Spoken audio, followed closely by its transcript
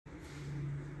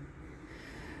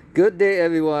Good day,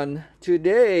 everyone.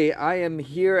 Today I am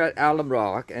here at Alum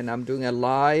Rock and I'm doing a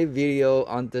live video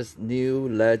on this new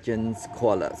Legends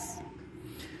Cordless.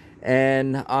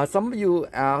 And some of you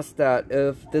asked that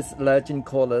if this Legend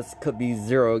Cordless could be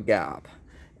zero gap.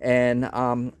 And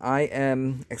I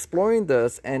am exploring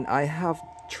this, and I have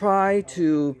tried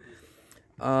to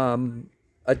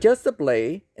adjust the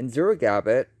blade and zero gap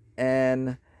it,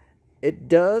 and it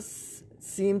does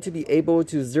seem to be able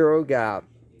to zero gap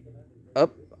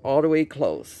up all the way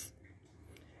close.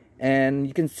 And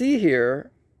you can see here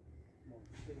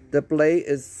the blade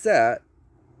is set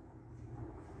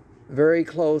very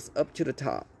close up to the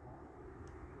top,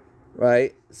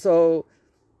 right? So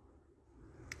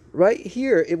right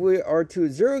here, if we are to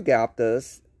zero gap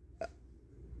this,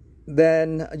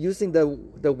 then using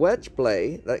the wedge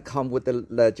blade that come with the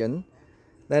Legend,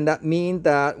 then that means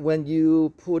that when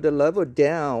you pull the lever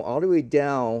down, all the way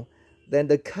down, then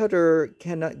the cutter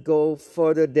cannot go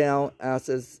further down as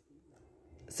it's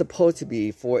supposed to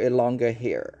be for a longer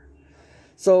hair.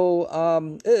 So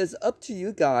it is up to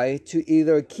you guys to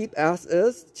either keep as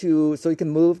is, so you can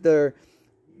move the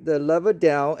lever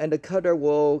down and the cutter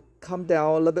will come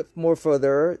down a little bit more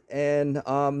further and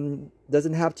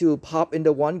doesn't have to pop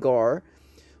into one guard,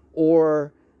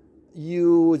 or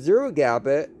you zero gap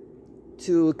it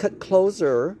to cut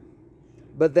closer,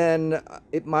 but then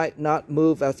it might not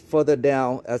move as further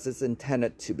down as it's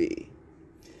intended to be.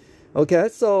 Okay,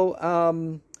 so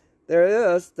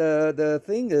there is the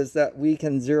thing is that we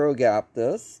can zero gap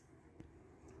this.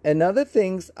 Another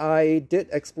things I did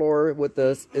explore with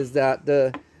this is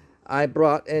that I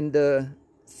brought in the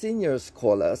seniors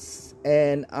cordless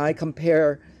and I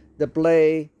compare the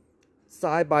blade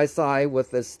side by side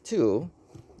with this too.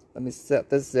 Let me set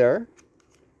this there.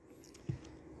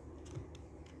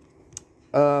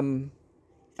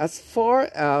 As far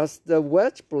as the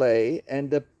wedge blade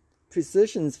and the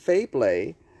precision fade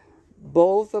blade,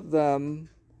 both of them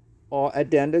are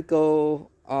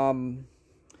identical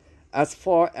as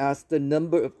far as the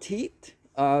number of teeth.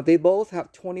 They both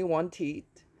have 21 teeth.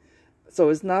 So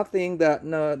it's nothing that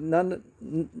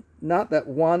not that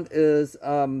one is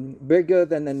bigger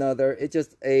than another. It's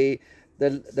just the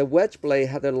wedge blade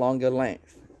had a longer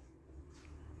length.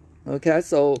 Okay,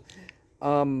 so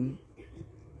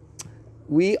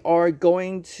we are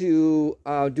going to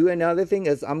do another thing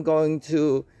is I'm going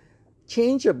to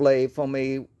change the blade from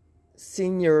a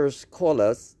seniors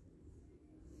cordless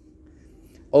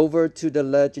over to the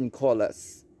Legend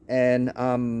cordless and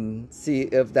see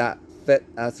if that fit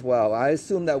as well. I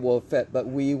assume that will fit, but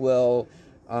we will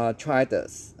try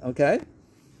this. Okay,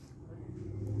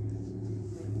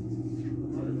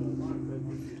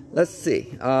 let's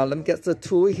see. Let me get the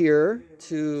tool here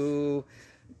to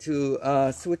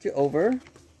switch it over.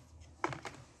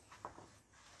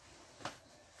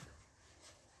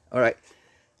 All right,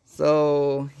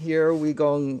 so here we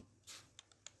going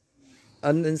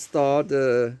uninstall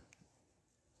the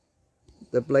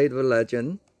blade of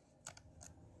Legend.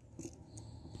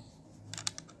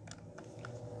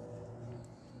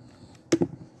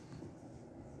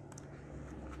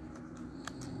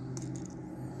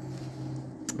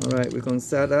 All right, we're going to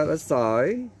set that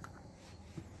aside.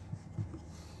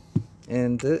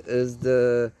 And this is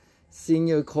the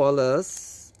senior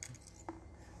cordless,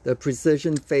 the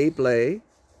precision fade blade.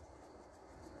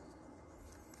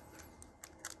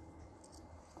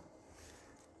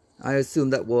 I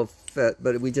assume that will fit,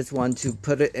 but we just want to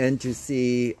put it in to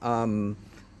see the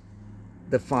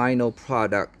final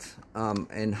product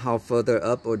and how further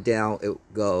up or down it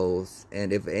goes,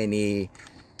 and if any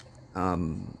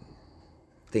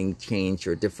thing changed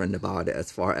or different about it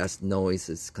as far as noise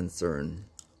is concerned.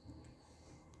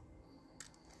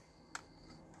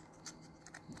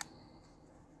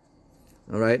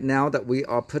 All right, now that we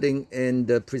are putting in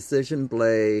the precision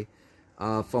blade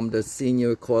from the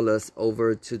senior cordless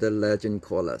over to the Legend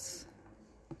cordless.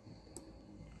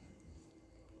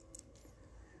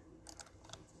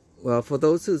 Well, for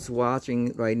those who's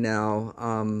watching right now,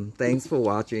 thanks for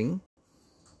watching.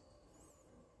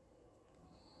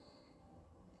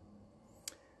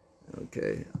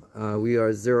 Okay, we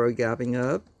are zero gapping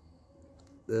up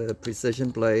the precision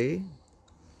blade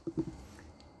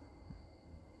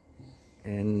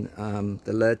and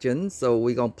the Legend. So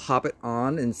we're gonna pop it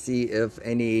on and see if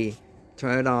any,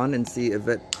 turn it on and see if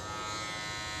it,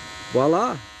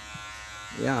 voila,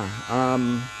 yeah,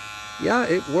 yeah,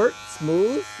 it works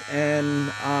smooth,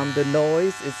 and the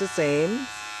noise is the same,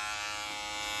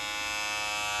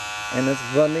 and it's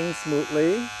running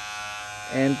smoothly.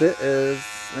 And this is,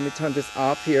 let me turn this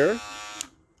off here.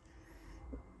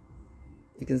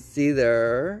 You can see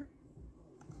there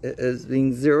it is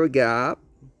being zero gap.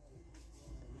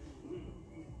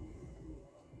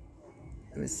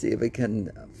 Let me see if we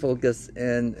can focus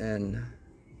in and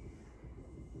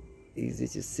easy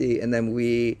to see. And then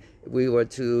we were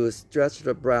to stretch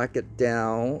the bracket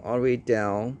down, all the way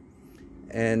down,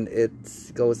 and it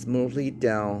goes smoothly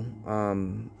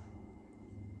down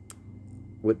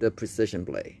with the precision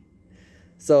blade.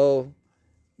 So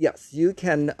yes, you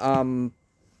can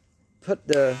put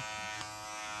the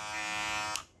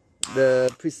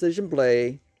precision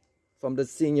blade from the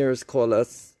senior's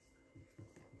cordless,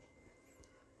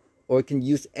 or you can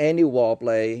use any Wahl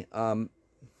blade.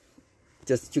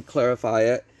 Just to clarify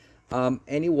it,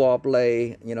 any Wahl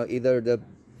blade, you know, either the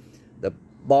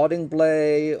balding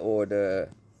blade or the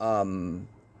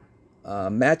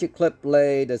magic clip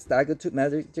blade, the stagger tooth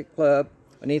magic clip,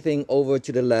 anything over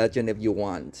to the Legend if you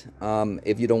want.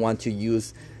 If you don't want to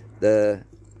use the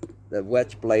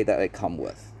wedge blade that it comes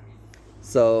with.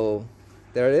 So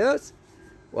there it is.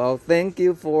 Well, thank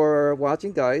you for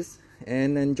watching, guys,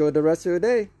 and enjoy the rest of your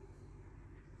day.